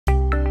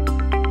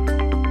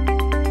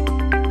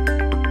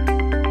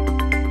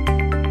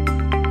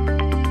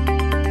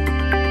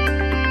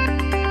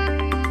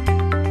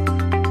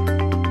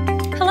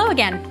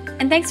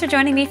thanks for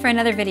joining me for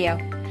another video.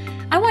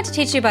 I want to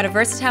teach you about a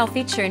versatile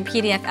feature in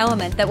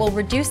PDFelement that will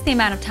reduce the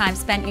amount of time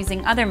spent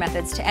using other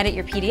methods to edit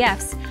your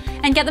PDFs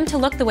and get them to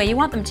look the way you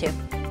want them to.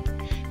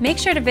 Make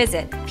sure to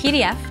visit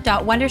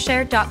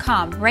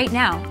pdf.wondershare.com right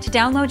now to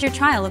download your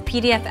trial of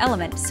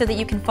PDFelement so that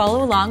you can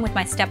follow along with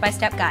my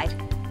step-by-step guide.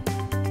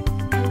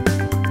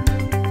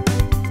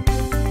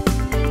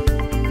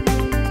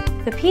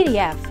 The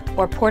PDF,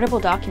 or portable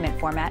document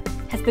format,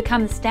 has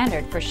become the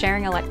standard for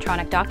sharing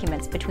electronic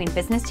documents between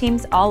business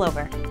teams all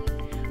over.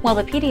 While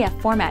the PDF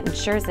format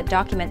ensures that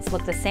documents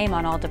look the same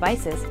on all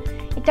devices,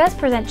 it does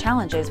present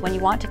challenges when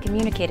you want to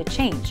communicate a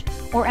change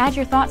or add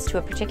your thoughts to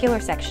a particular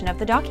section of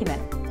the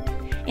document.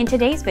 In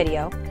today's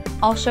video,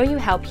 I'll show you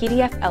how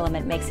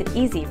PDFelement makes it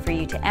easy for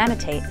you to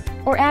annotate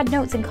or add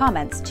notes and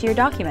comments to your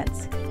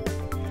documents.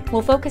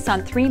 We'll focus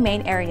on three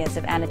main areas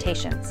of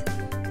annotations: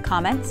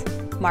 comments,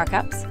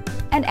 markups,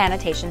 and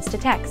annotations to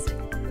text.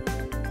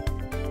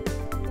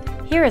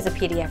 Here is a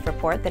PDF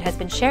report that has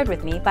been shared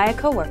with me by a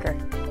coworker.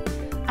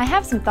 I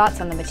have some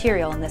thoughts on the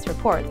material in this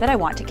report that I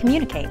want to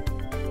communicate.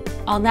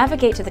 I'll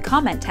navigate to the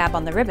Comment tab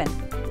on the ribbon,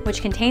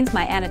 which contains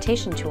my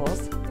annotation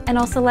tools, and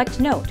I'll select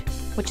Note,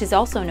 which is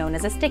also known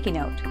as a sticky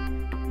note.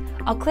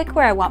 I'll click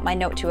where I want my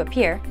note to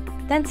appear,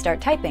 then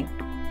start typing.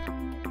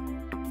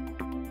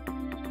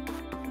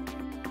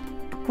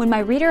 When my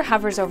reader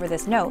hovers over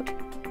this note,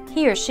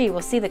 he or she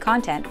will see the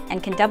content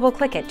and can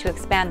double-click it to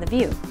expand the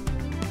view.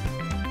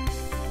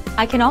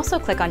 I can also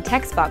click on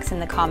Text Box in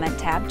the Comment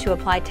tab to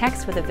apply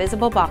text with a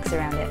visible box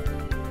around it.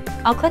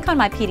 I'll click on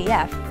my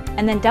PDF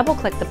and then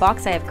double-click the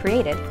box I have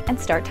created and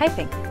start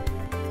typing.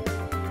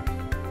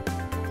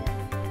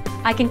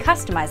 I can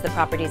customize the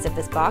properties of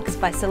this box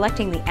by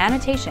selecting the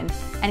annotation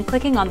and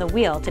clicking on the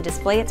wheel to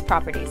display its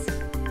properties.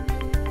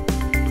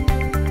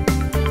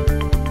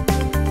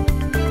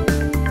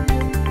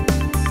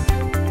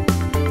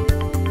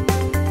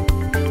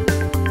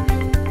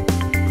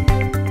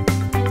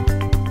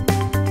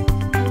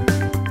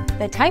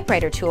 The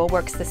Typewriter Tool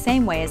works the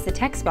same way as the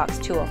Text Box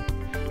tool,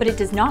 but it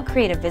does not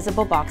create a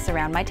visible box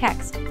around my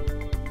text.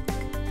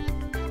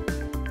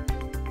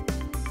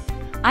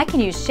 I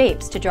can use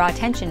shapes to draw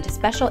attention to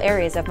special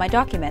areas of my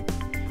document,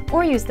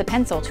 or use the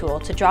pencil tool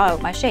to draw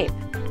out my shape.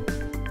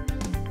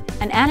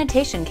 An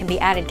annotation can be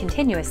added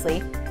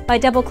continuously by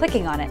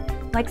double-clicking on it,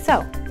 like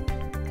so.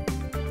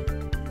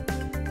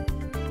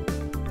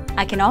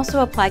 I can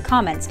also apply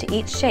comments to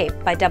each shape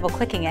by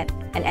double-clicking it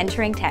and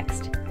entering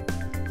text.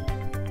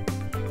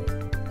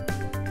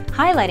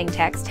 Highlighting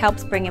text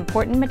helps bring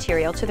important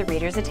material to the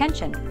reader's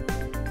attention.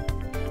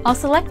 I'll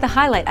select the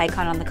highlight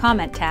icon on the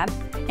Comment tab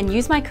and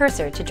use my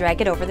cursor to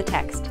drag it over the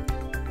text.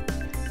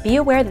 Be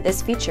aware that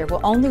this feature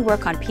will only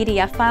work on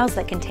PDF files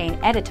that contain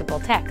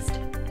editable text.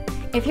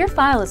 If your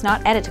file is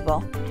not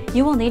editable,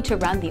 you will need to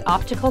run the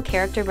Optical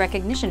Character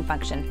Recognition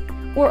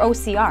function, or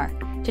OCR,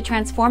 to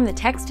transform the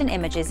text and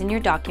images in your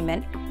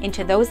document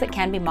into those that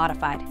can be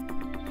modified.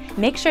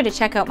 Make sure to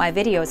check out my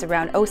videos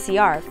around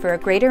OCR for a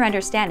greater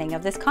understanding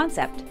of this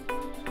concept.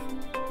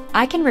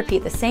 I can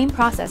repeat the same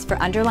process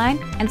for underline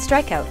and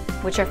strikeout,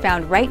 which are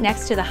found right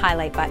next to the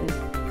highlight button.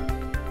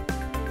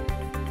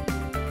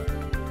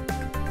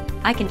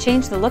 I can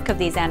change the look of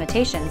these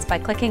annotations by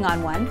clicking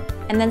on one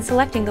and then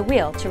selecting the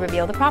wheel to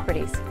reveal the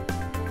properties.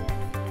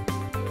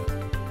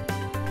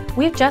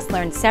 We've just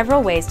learned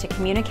several ways to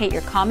communicate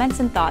your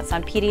comments and thoughts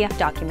on PDF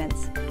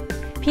documents.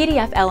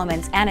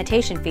 PDFelement's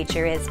annotation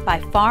feature is by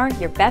far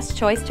your best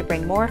choice to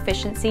bring more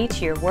efficiency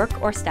to your work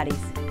or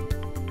studies.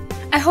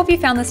 I hope you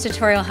found this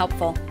tutorial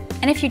helpful,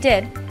 and if you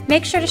did,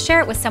 make sure to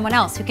share it with someone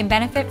else who can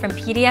benefit from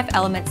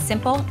PDFelement's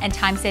simple and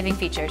time-saving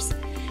features.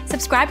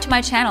 Subscribe to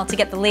my channel to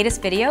get the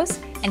latest videos,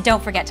 and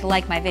don't forget to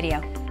like my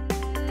video.